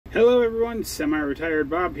Hello everyone, semi-retired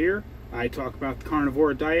Bob here. I talk about the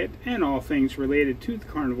carnivore diet and all things related to the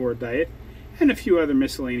carnivore diet and a few other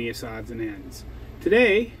miscellaneous odds and ends.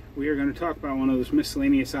 Today we are going to talk about one of those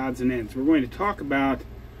miscellaneous odds and ends. We're going to talk about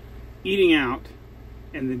eating out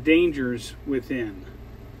and the dangers within.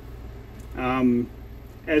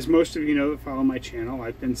 As most of you know that follow my channel,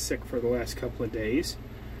 I've been sick for the last couple of days.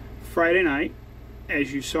 Friday night,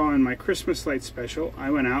 as you saw in my Christmas light special,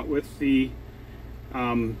 I went out with the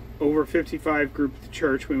over 55 group at the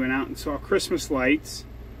church. We went out and saw Christmas lights,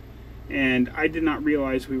 and I did not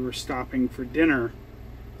realize we were stopping for dinner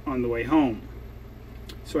on the way home.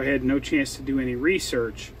 So I had no chance to do any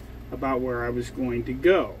research about where I was going to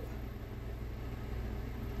go.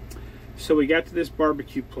 So we got to this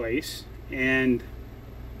barbecue place, and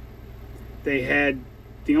they had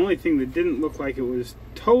the only thing that didn't look like it was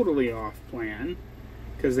totally off plan,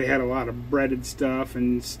 because they had a lot of breaded stuff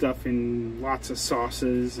and stuff in lots of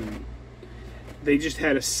sauces, and they just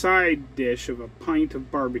had a side dish of a pint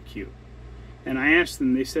of barbecue. And I asked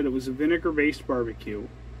them, they said it was a vinegar-based barbecue.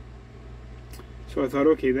 So I thought,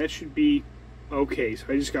 okay, that should be okay. So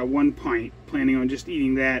I just got one pint, planning on just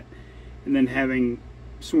eating that and then having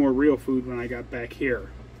some more real food when I got back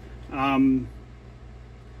here. I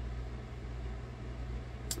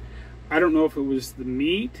don't know if it was the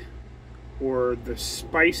meat or the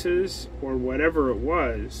spices or whatever it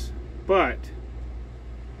was, but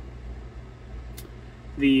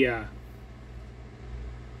I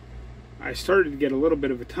started to get a little bit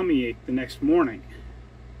of a tummy ache the next morning,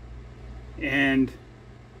 and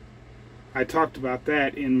I talked about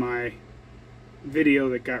that in my video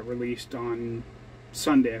that got released on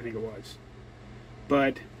Sunday, I think it was.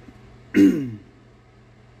 But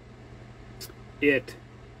it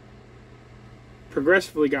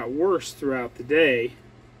progressively got worse throughout the day,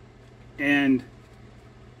 and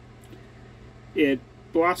it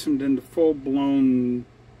blossomed into full-blown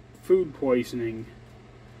food poisoning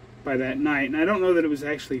by that night. And I don't know that it was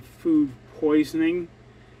actually food poisoning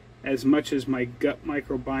as much as my gut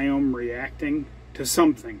microbiome reacting to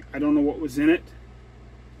something. I don't know what was in it,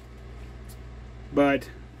 but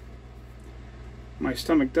my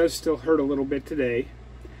stomach does still hurt a little bit today.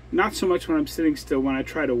 Not so much when I'm sitting still. When I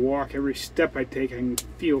try to walk, every step I take, I can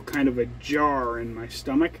feel kind of a jar in my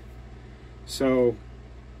stomach. So,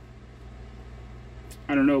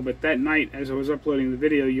 I don't know, but that night, as I was uploading the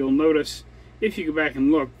video, you'll notice, if you go back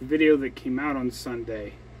and look, the video that came out on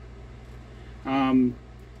Sunday,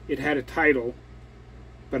 it had a title,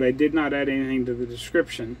 but I did not add anything to the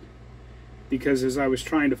description, because as I was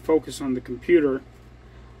trying to focus on the computer,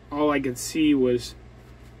 all I could see was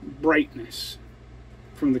brightness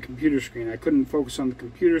from the computer screen. I couldn't focus on the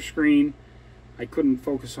computer screen. I couldn't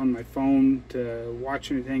focus on my phone to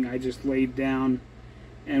watch anything. I just laid down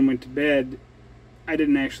and went to bed. I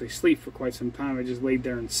didn't actually sleep for quite some time. I just laid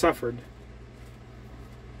there and suffered.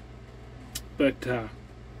 But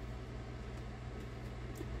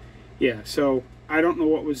yeah, so I don't know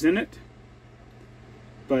what was in it,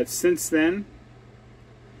 but since then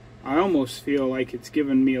I almost feel like it's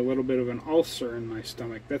given me a little bit of an ulcer in my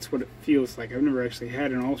stomach. That's what it feels like. I've never actually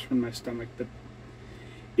had an ulcer in my stomach, but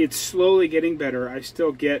it's slowly getting better. I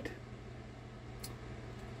still get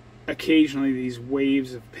occasionally these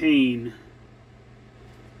waves of pain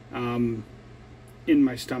in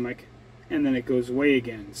my stomach, and then it goes away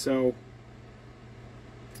again. So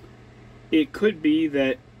it could be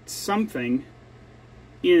that something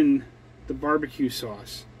in the barbecue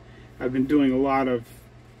sauce. I've been doing a lot of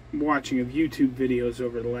watching of YouTube videos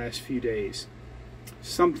over the last few days.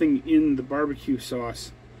 Something in the barbecue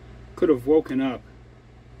sauce could have woken up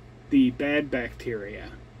the bad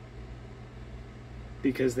bacteria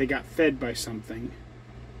because they got fed by something,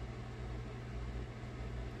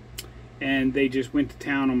 and they just went to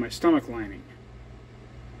town on my stomach lining.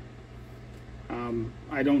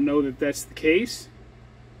 I don't know that that's the case,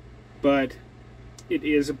 but it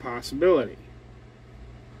is a possibility.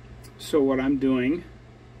 So what I'm doing,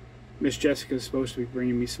 Miss Jessica is supposed to be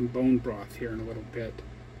bringing me some bone broth here in a little bit.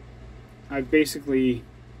 I've basically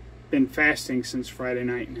been fasting since Friday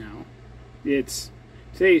night now.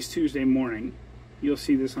 Today is Tuesday morning. You'll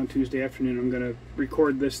see this on Tuesday afternoon. I'm going to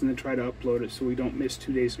record this and then try to upload it so we don't miss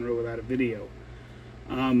 2 days in a row without a video.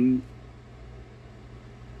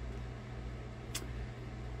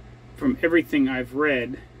 From everything I've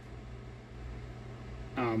read,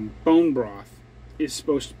 bone broth is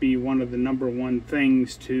supposed to be one of the #1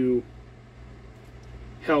 things to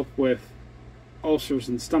help with ulcers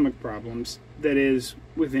and stomach problems that is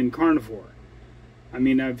within carnivore. I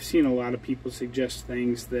mean, I've seen a lot of people suggest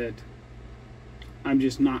things that I'm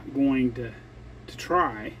just not going to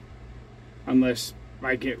try unless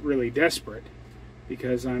I get really desperate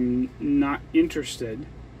because I'm not interested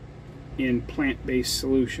in plant-based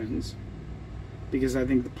solutions, because I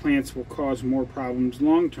think the plants will cause more problems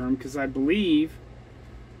long term, because I believe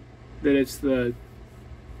that it's the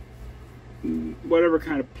whatever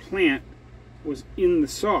kind of plant was in the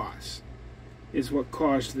sauce is what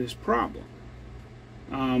caused this problem.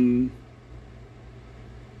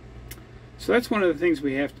 So that's one of the things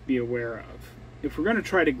we have to be aware of. If we're going to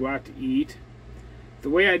try to go out to eat, the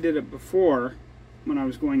way I did it before, when I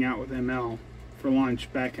was going out with ML for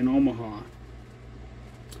lunch back in Omaha,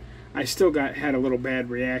 I still had a little bad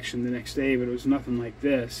reaction the next day, but it was nothing like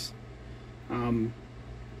this.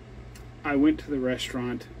 I went to the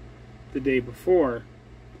restaurant the day before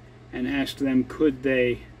and asked them, could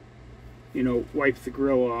they, wipe the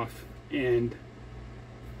grill off and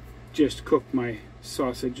just cook my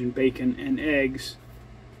sausage and bacon and eggs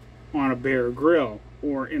on a bare grill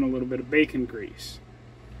or in a little bit of bacon grease.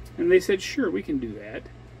 And they said, sure, we can do that.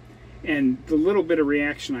 And the little bit of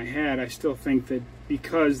reaction I had, I still think that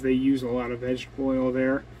because they use a lot of vegetable oil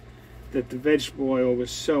there, that the vegetable oil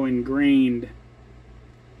was so ingrained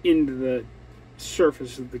into the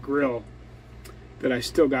surface of the grill that I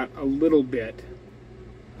still got a little bit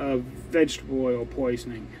of vegetable oil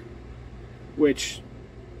poisoning, which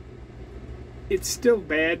it's still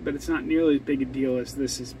bad, but it's not nearly as big a deal as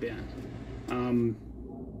this has been.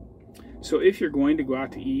 So if you're going to go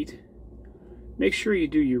out to eat, make sure you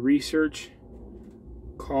do your research.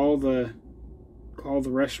 Call the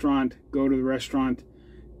restaurant, go to the restaurant,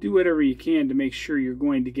 do whatever you can to make sure you're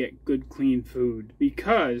going to get good, clean food.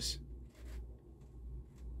 Because,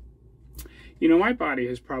 my body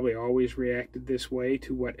has probably always reacted this way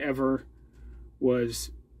to whatever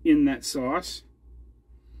was in that sauce.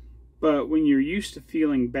 But when you're used to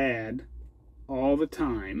feeling bad all the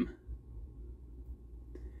time,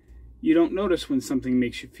 you don't notice when something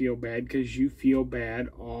makes you feel bad because you feel bad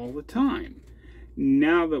all the time.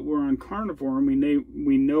 Now that we're on carnivore and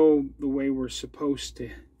we know the way we're supposed to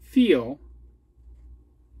feel,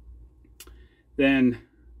 then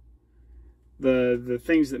the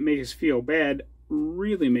things that make us feel bad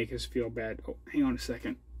really make us feel bad. Oh, hang on a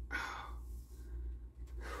second.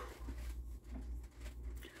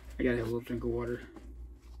 I gotta have a little drink of water.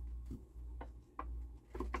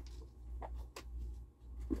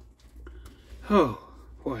 Oh,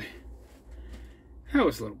 boy. That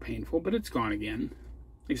was a little painful, but it's gone again.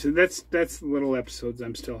 Like I said, that's the little episodes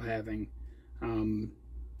I'm still having.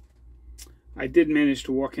 I did manage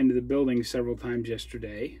to walk into the building several times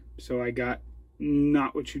yesterday, so I got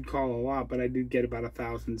not what you'd call a lot, but I did get about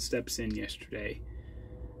 1,000 steps in yesterday.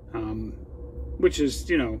 Which is,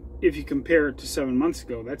 if you compare it to 7 months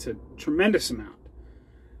ago, that's a tremendous amount.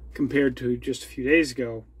 Compared to just a few days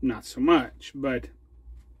ago, not so much, but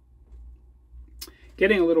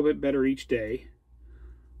getting a little bit better each day.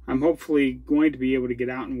 I'm hopefully going to be able to get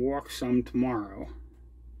out and walk some tomorrow.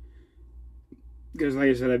 Because like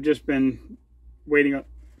I said, I've just been waiting up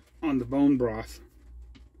on the bone broth.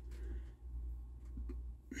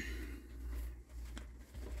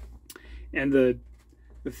 And the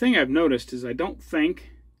thing I've noticed is I don't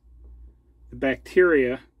think the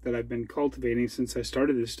bacteria that I've been cultivating since I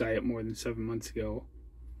started this diet more than 7 months ago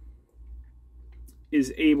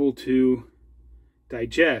is able to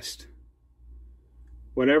digest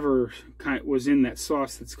whatever kind was in that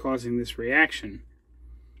sauce that's causing this reaction.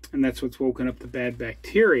 And that's what's woken up the bad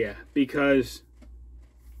bacteria, because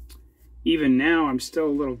even now I'm still a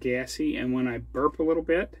little gassy, and when I burp a little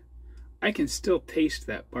bit, I can still taste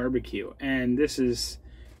that barbecue. And this is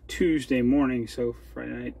Tuesday morning, so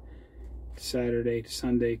Friday night, Saturday to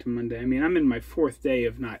Sunday to Monday. I mean, I'm in my 4th day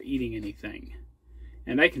of not eating anything,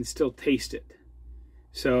 and I can still taste it.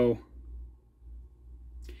 So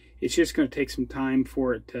it's just going to take some time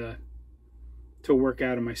for it to work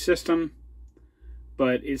out of my system,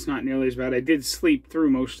 but it's not nearly as bad. I did sleep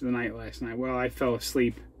through most of the night last night. Well, I fell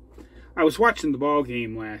asleep. I was watching the ball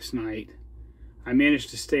game last night. I managed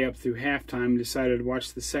to stay up through halftime, decided to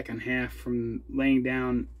watch the second half from laying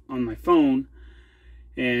down on my phone,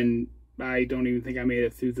 and I don't even think I made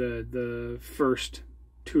it through the first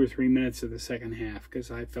 2 or 3 minutes of the second half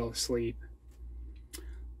because I fell asleep.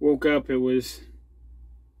 Woke up, it was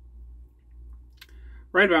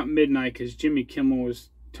right about midnight because Jimmy Kimmel was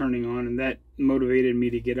turning on, and that motivated me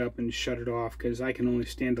to get up and shut it off because I can only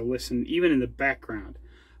stand to listen, even in the background,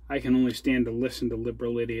 I can only stand to listen to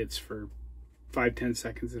liberal idiots for 5-10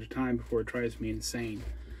 seconds at a time before it drives me insane.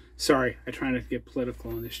 Sorry, I try not to get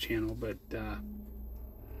political on this channel, but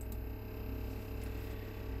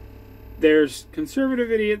there's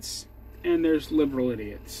conservative idiots and there's liberal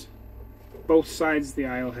idiots. Both sides of the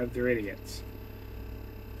aisle have their idiots.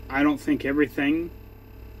 I don't think everything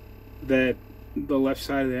that the left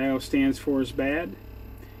side of the aisle stands for is bad,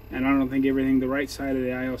 and I don't think everything the right side of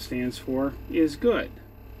the aisle stands for is good.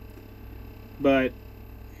 But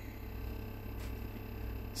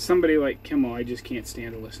somebody like Kimmel, I just can't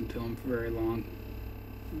stand to listen to him for very long.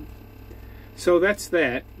 So that's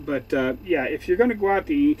that. But yeah, if you're going to go out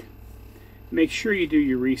to eat, make sure you do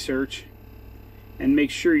your research and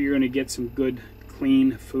make sure you're going to get some good,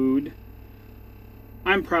 clean food.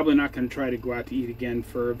 I'm probably not going to try to go out to eat again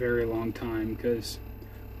for a very long time because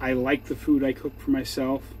I like the food I cook for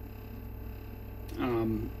myself.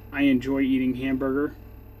 I enjoy eating hamburger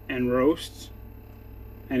and roasts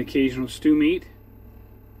and occasional stew meat.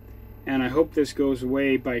 And I hope this goes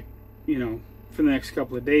away by, for the next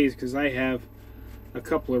couple of days, because I have a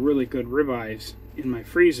couple of really good ribeyes in my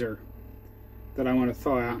freezer that I want to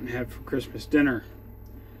thaw out and have for Christmas dinner.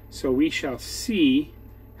 So we shall see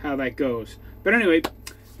how that goes. But anyway,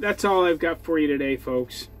 that's all I've got for you today,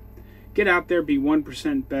 folks. Get out there, be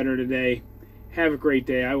 1% better today. Have a great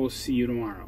day. I will see you tomorrow.